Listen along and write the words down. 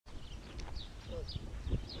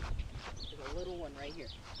little one right here.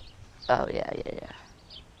 Oh, yeah.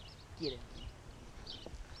 Get him.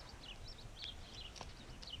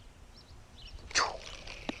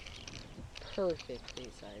 Perfect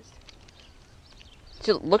bait sized.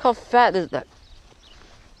 Dude, look how fat this that.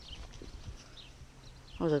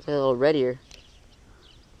 What was that a little red ear?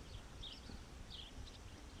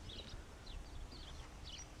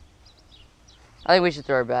 I think we should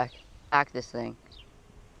throw her back. Hack this thing.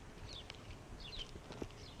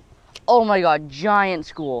 Oh my god, giant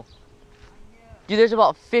school. Dude, there's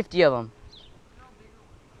about 50 of them.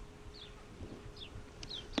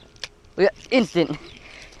 We got instant.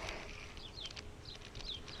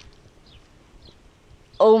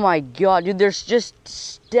 Oh my god, dude, there's just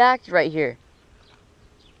stacked right here.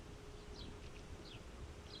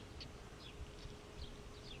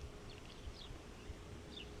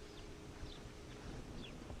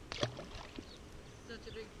 Such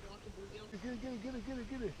a big block of bluegill.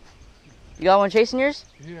 Get it. You got one chasing yours?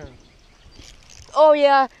 Yeah. Oh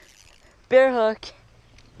yeah, bear hook.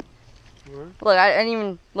 What? Look, I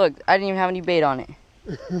didn't even have any bait on it.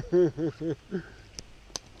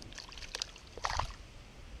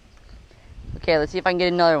 Okay, let's see if I can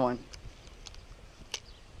get another one.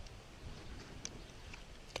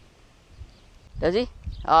 Does he?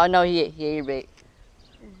 Oh no, he ate your bait.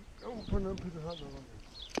 Oh, put another piece of hot dog on there.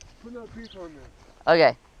 Put another piece on there.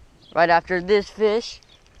 Okay, right after this fish.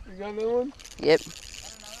 You got another one? Yep.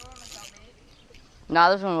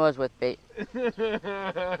 Nah, this one was with bait. I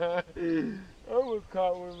was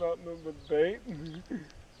caught without no bait. In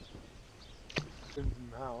his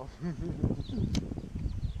mouth.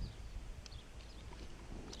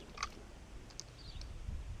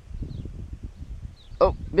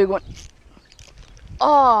 Oh, big one.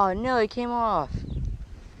 Oh no, it came off.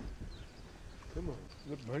 Come on,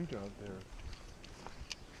 there's a bunch out there.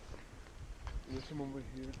 There's some over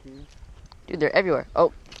here too. Dude, they're everywhere.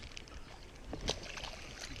 Oh.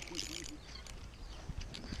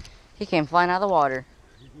 He came flying out of the water.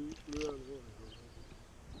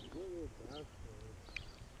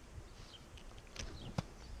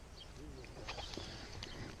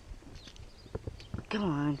 Come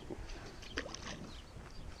on.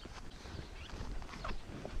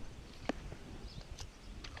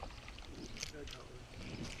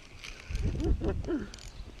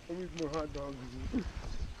 I need more hot dogs.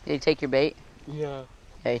 Did he take your bait? Yeah.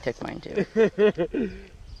 Yeah, he took mine too.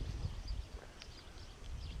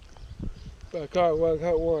 I caught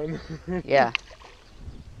one. Yeah.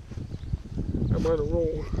 I'm on a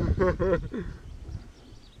roll.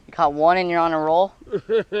 You caught one and you're on a roll?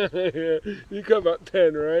 Yeah. You caught about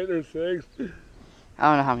 10, right? Or 6? I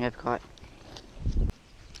don't know how many I've caught.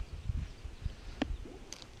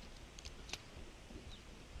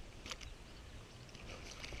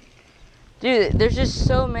 Dude, there's just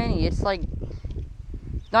so many. It's like,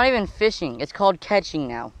 it's not even fishing. It's called catching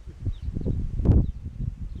now.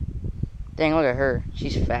 Dang, look at her.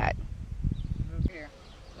 She's fat. Here.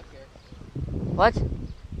 Up here. What?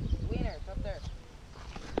 Wiener, it's up there.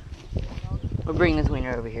 We'll bring this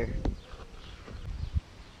wiener over here.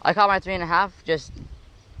 I caught my 3.5, just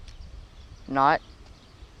not.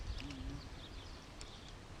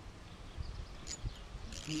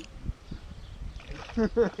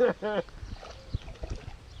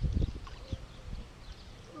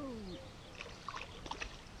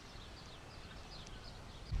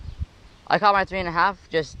 I caught my 3.5,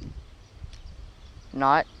 just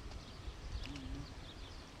not.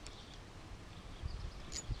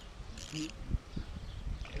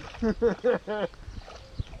 I'm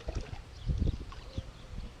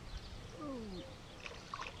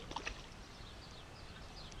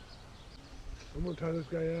gonna try this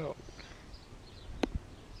guy out.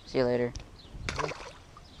 See you later.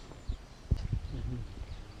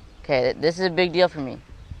 Okay, this is a big deal for me.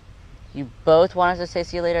 You both want us to say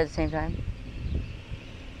see you later at the same time?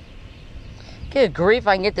 Good grief,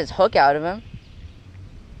 I can get this hook out of him.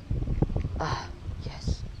 Ah,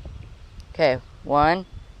 yes. Okay, 1,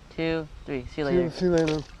 2, 3. See you later. See you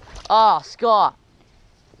later. Oh, Scott.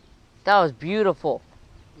 That was beautiful.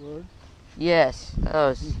 What? Yes, that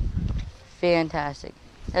was fantastic.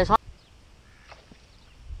 That was hot.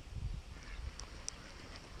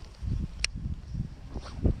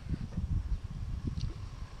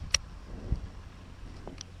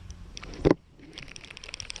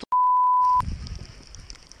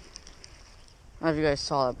 I don't know if you guys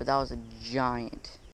saw that, but that was a giant.